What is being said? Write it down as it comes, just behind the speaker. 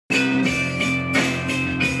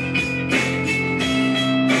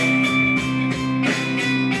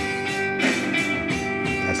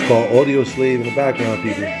called Audio Slave in the background,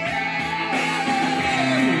 people.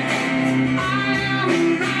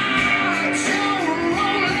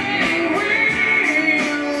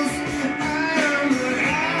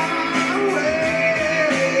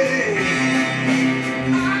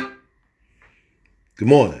 Good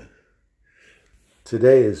morning.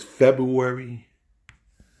 Today is February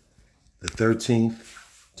the 13th,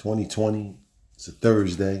 2020. It's a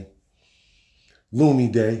Thursday. Gloomy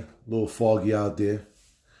day. A little foggy out there.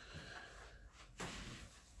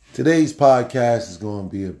 Today's podcast is going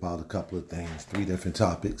to be about a couple of things, 3 different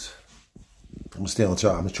topics. I'm going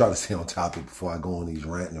to try to stay on topic before I go on these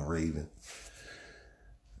ranting and raving.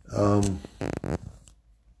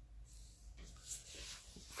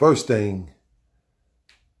 First thing,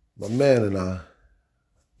 my man and I,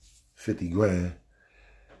 50 grand,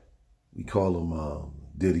 we call him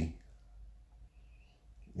Diddy.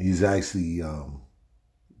 He's actually a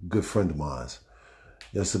good friend of mine.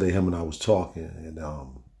 Yesterday, him and I was talking, and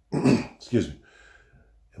excuse me,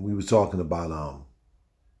 and we were talking about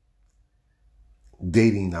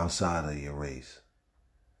dating outside of your race.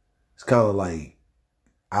 It's kind of like,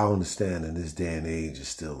 I understand in this day and age, it's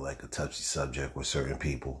still like a touchy subject with certain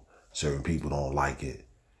people. Certain people don't like it.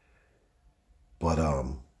 But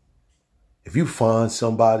if you find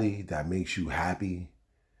somebody that makes you happy,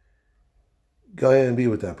 go ahead and be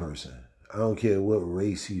with that person. I don't care what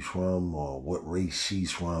race he's from or what race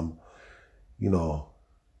she's from. You know,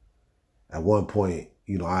 at one point,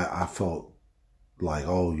 I felt like,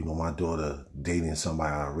 my daughter dating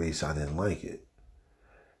somebody out of race, I didn't like it.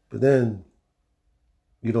 But then,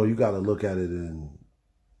 you got to look at it in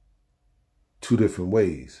 2 different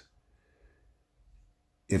ways.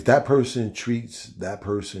 If that person treats that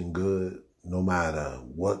person good, no matter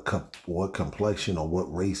what complexion or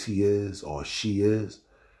what race he is or she is,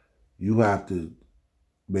 you have to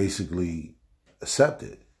basically accept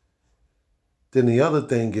it. Then the other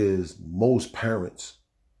thing is, most parents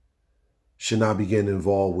should not be getting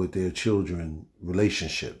involved with their children's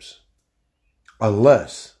relationships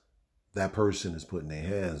unless that person is putting their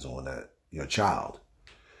hands on your child.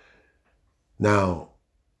 Now,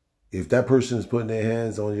 if that person is putting their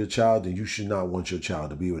hands on your child, then you should not want your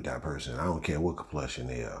child to be with that person. I don't care what complexion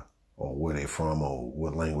they are or where they're from or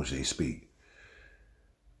what language they speak.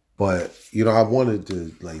 But, I wanted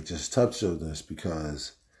to just touch on this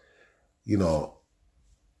because,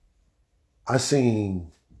 I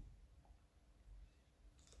seen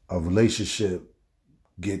a relationship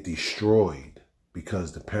get destroyed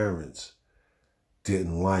because the parents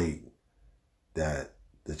didn't like that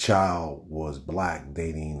the child was black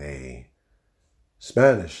dating a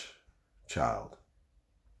Spanish child.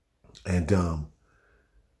 And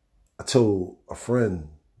I told a friend,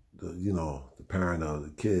 the parent of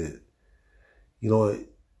the kid,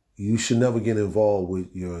 you should never get involved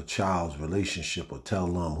with your child's relationship or tell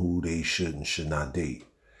them who they should and should not date.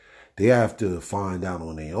 They have to find out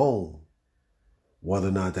on their own whether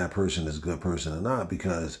or not that person is a good person or not.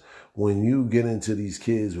 Because when you get into these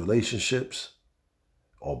kids' relationships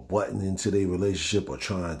or button into their relationship or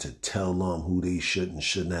trying to tell them who they should and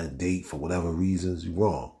should not date for whatever reasons, you're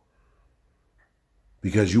wrong.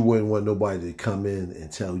 Because you wouldn't want nobody to come in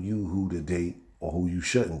and tell you who to date or who you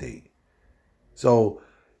shouldn't date. So,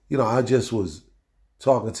 I just was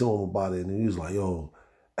talking to him about it, and he was like,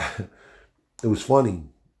 it was funny.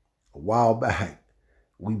 A while back,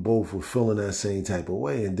 we both were feeling that same type of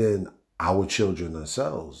way, and then our children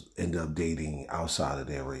themselves end up dating outside of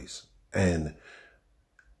their race. And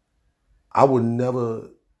I would never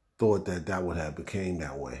thought that would have became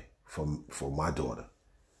that way for my daughter.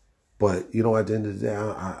 But, at the end of the day,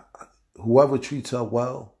 whoever treats her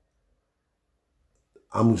well,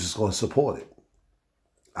 I'm just going to support it.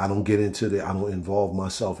 I don't get into I don't involve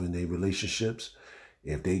myself in their relationships.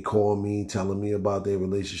 If they call me telling me about their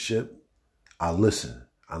relationship, I listen.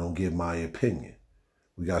 I don't give my opinion.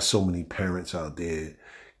 We got so many parents out there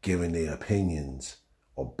giving their opinions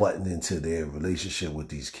or butting into their relationship with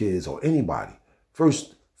these kids or anybody.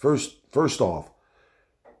 First off,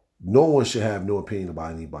 no one should have no opinion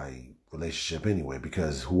about anybody's relationship anyway,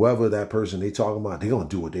 because whoever that person they talking about, they're going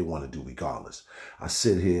to do what they want to do regardless. I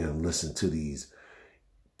sit here and listen to these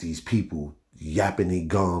people yapping their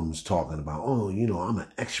gums talking about, I'm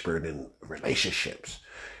an expert in relationships.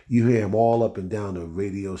 You hear them all up and down the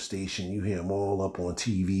radio station. You hear them all up on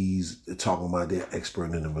TVs talking about they're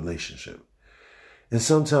expert in a relationship. And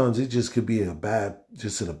sometimes it just could be in a bad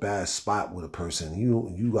spot with a person.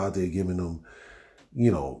 You out there giving them,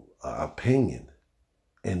 an opinion.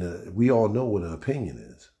 And we all know what an opinion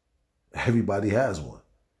is. Everybody has one.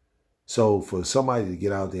 So for somebody to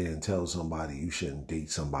get out there and tell somebody you shouldn't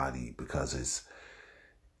date somebody because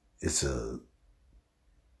it's a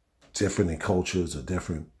different in cultures, a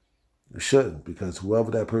different. It shouldn't, because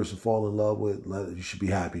whoever that person fall in love with, you should be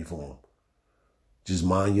happy for them. Just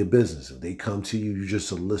mind your business. If they come to you, you're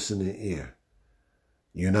just a listening ear.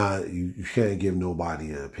 You're not, you can't give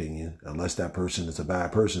nobody an opinion unless that person is a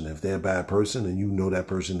bad person. If they're a bad person and you know that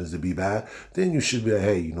person is to be bad, then you should be like,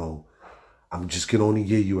 hey, I'm just can only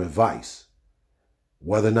give you advice.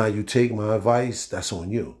 Whether or not you take my advice, that's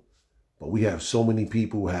on you. But we have so many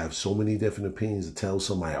people who have so many different opinions to tell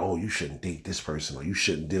somebody, oh, you shouldn't date this person or you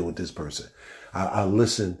shouldn't deal with this person. I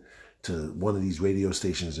listened to one of these radio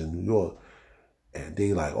stations in New York, and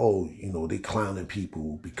they like, oh, they clowning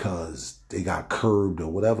people because they got curbed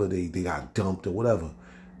or whatever, they got dumped or whatever.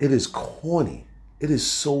 It is corny. It is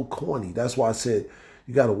so corny. That's why I said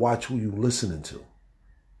you got to watch who you listening to.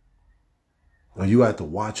 Or you have to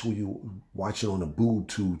watch who you watching on the boob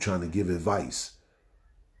tube trying to give advice.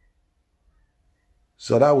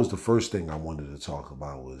 So that was the first thing I wanted to talk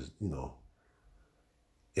about was,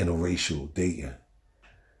 interracial dating.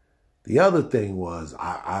 The other thing was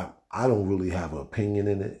I don't really have an opinion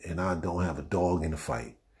in it, and I don't have a dog in the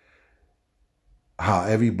fight. How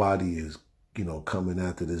everybody is, coming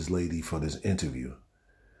after this lady for this interview,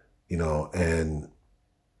 and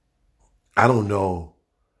I don't know,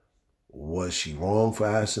 was she wrong for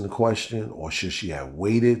asking the question, or should she have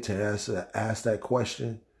waited to ask that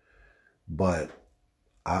question? But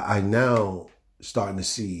I now starting to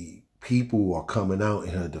see people are coming out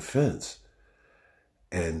in her defense,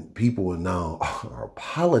 and people are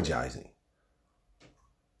apologizing,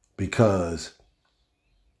 because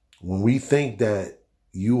when we think that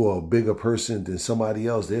you are a bigger person than somebody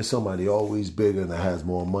else, there's somebody always bigger and that has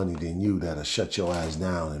more money than you that'll shut your ass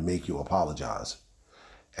down and make you apologize.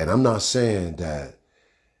 And I'm not saying that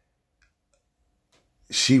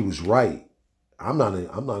she was right. I'm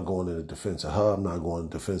not going to the defense of her. I'm not going to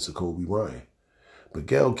the defense of Kobe Bryant. But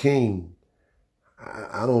Gayle King,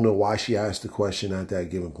 I don't know why she asked the question at that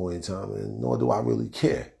given point in time, and nor do I really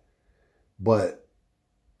care. But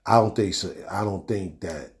I don't think so. I don't think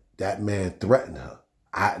that man threatened her.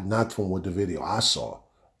 Not from what the video I saw.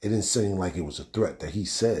 It didn't seem like it was a threat that he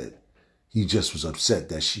said. He just was upset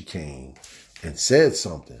that she came and said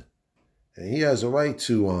something. And he has a right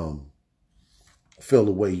to feel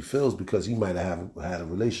the way he feels, because he might have had a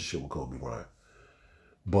relationship with Kobe Bryant.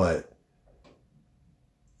 But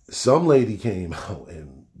some lady came out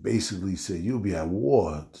and basically said, you'll be at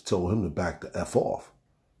war, told him to back the F off.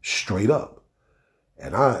 Straight up.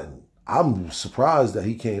 And I'm surprised that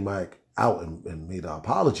he came back out and made an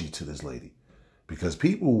apology to this lady, because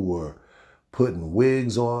people were putting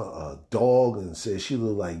wigs on a dog and said she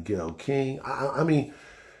looked like Gayle King. I mean,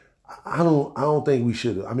 I don't think we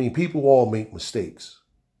should. I mean, people all make mistakes.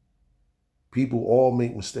 People all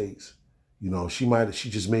make mistakes. She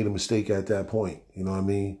just made a mistake at that point. You know what I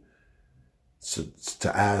mean?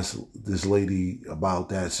 To ask this lady about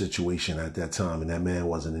that situation at that time, and that man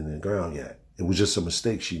wasn't in the ground yet. It was just a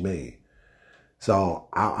mistake she made. So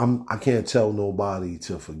I can't tell nobody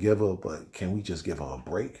to forgive her, but can we just give her a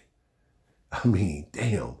break? I mean,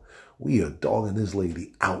 damn, we are dogging this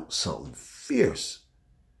lady out something fierce.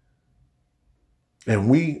 And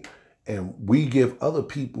we give other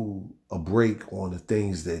people a break on the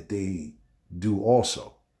things that they do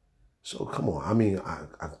also. So come on. I mean, I'm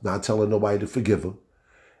not telling nobody to forgive her,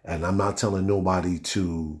 and I'm not telling nobody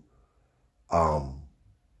to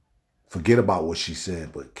forget about what she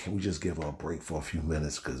said, but can we just give her a break for a few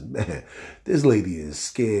minutes? Because, man, this lady is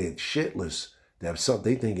scared shitless that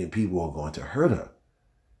they thinking people are going to hurt her.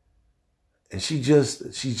 And she's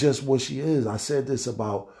just what she is. I said this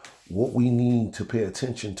about what we need to pay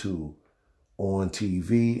attention to on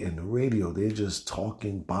TV and the radio. They're just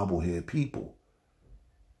talking bobblehead people.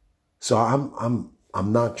 So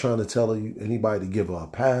I'm not trying to tell anybody to give her a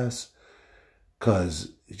pass,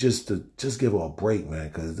 because just give her a break, man,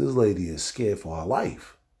 because this lady is scared for her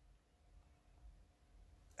life.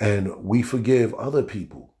 And we forgive other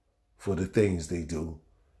people for the things they do.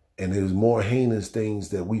 And there's more heinous things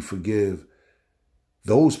that we forgive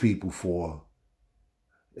those people for.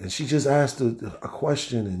 And she just asked a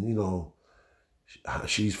question, and,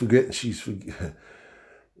 she's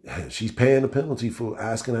paying the penalty for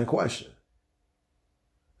asking that question.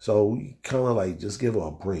 So we kind of like just give her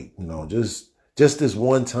a break, just this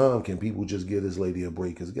one time. Can people just give this lady a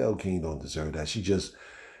break? Because Gayle King don't deserve that. She's just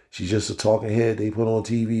a talking head they put on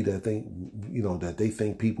TV that they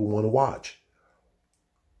think people want to watch.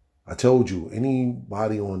 I told you,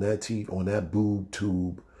 anybody on that TV, on that boob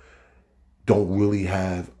tube, don't really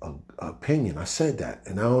have an opinion. I said that,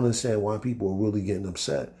 and I don't understand why people are really getting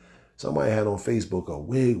upset. Somebody had on Facebook a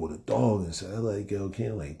wig with a dog and said, LA Gayle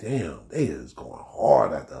King. Like, damn, they is going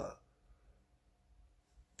hard at her.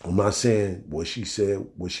 I'm not saying what she said,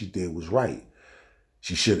 what she did was right.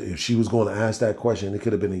 She should, if she was going to ask that question, it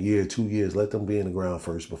could have been a year, 2 years. Let them be in the ground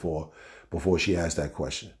first before she asked that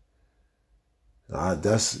question.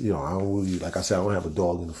 That's, you know, I don't really, like I said, I don't have a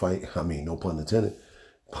dog in the fight. I mean, no pun intended.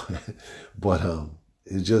 But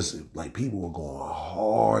it's just like people were going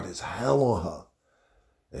hard as hell on her.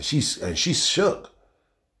 And she's shook.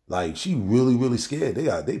 Like, she really, really scared.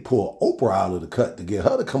 They pulled Oprah out of the cut to get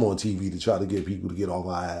her to come on TV to try to get people to get off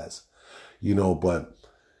her ass. You know, but,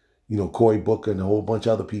 you know, Cory Booker and a whole bunch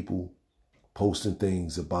of other people posting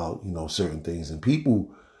things about, you know, certain things. And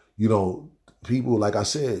people, you know, like I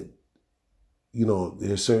said, you know,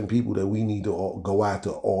 there's certain people that we need to go after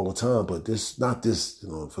all the time. But not this, you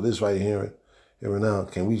know, for this right here and now,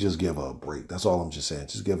 can we just give her a break? That's all I'm just saying.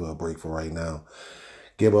 Just give her a break for right now.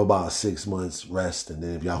 Give her about 6 months rest. And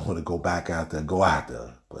then if y'all want to go back after her, go after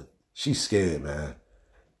her. But she's scared, man.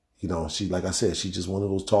 You know, she, like I said, she's just one of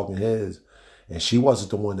those talking heads. And she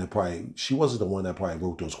wasn't the one that probably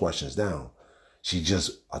wrote those questions down. She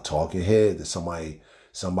just a talking head that somebody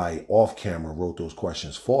off camera wrote those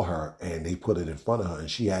questions for her and they put it in front of her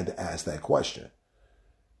and she had to ask that question.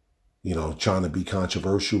 You know, trying to be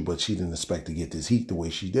controversial, but she didn't expect to get this heat the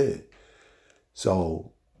way she did.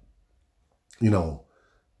 So, you know,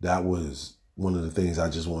 that was one of the things I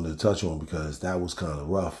just wanted to touch on because that was kind of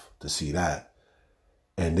rough to see that.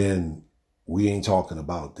 And then we ain't talking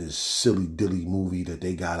about this silly dilly movie that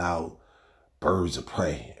they got out, Birds of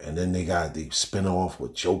Prey, and then they spin off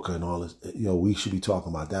with Joker and all this. You know, we should be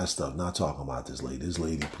talking about that stuff, not talking about this lady. This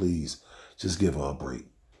lady, please, just give her a break.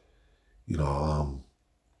 You know,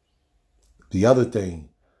 the other thing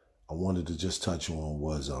I wanted to just touch on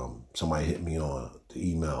was somebody hit me on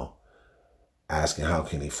the email asking how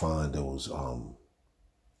can they find those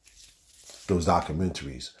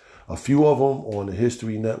documentaries. A few of them on the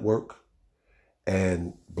History Network,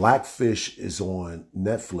 and Blackfish is on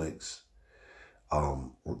Netflix.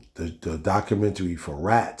 The documentary for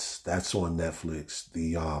Rats, that's on Netflix.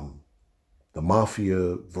 The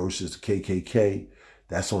Mafia versus the KKK,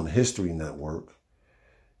 that's on the History Network.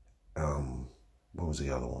 What was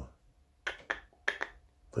the other one?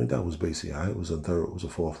 I think that was basically, it was a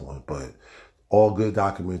fourth one, but all good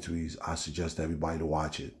documentaries. I suggest everybody to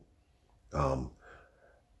watch it.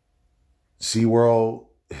 SeaWorld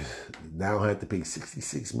now had to pay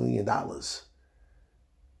 $66 million.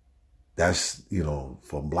 That's, you know,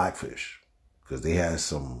 from Blackfish, because they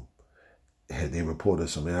reported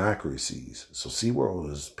some inaccuracies. So SeaWorld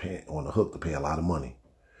is on the hook to pay a lot of money.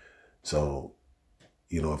 So,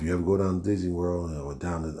 you know, if you ever go down to Disney World or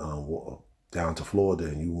down to Florida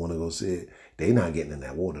and you want to go see it, they not getting in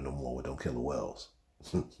that water no more with them killer whales.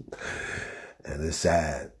 And it's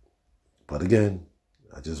sad. But again,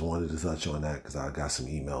 I just wanted to touch on that because I got some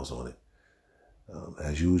emails on it.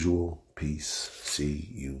 As usual, peace. See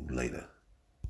you later.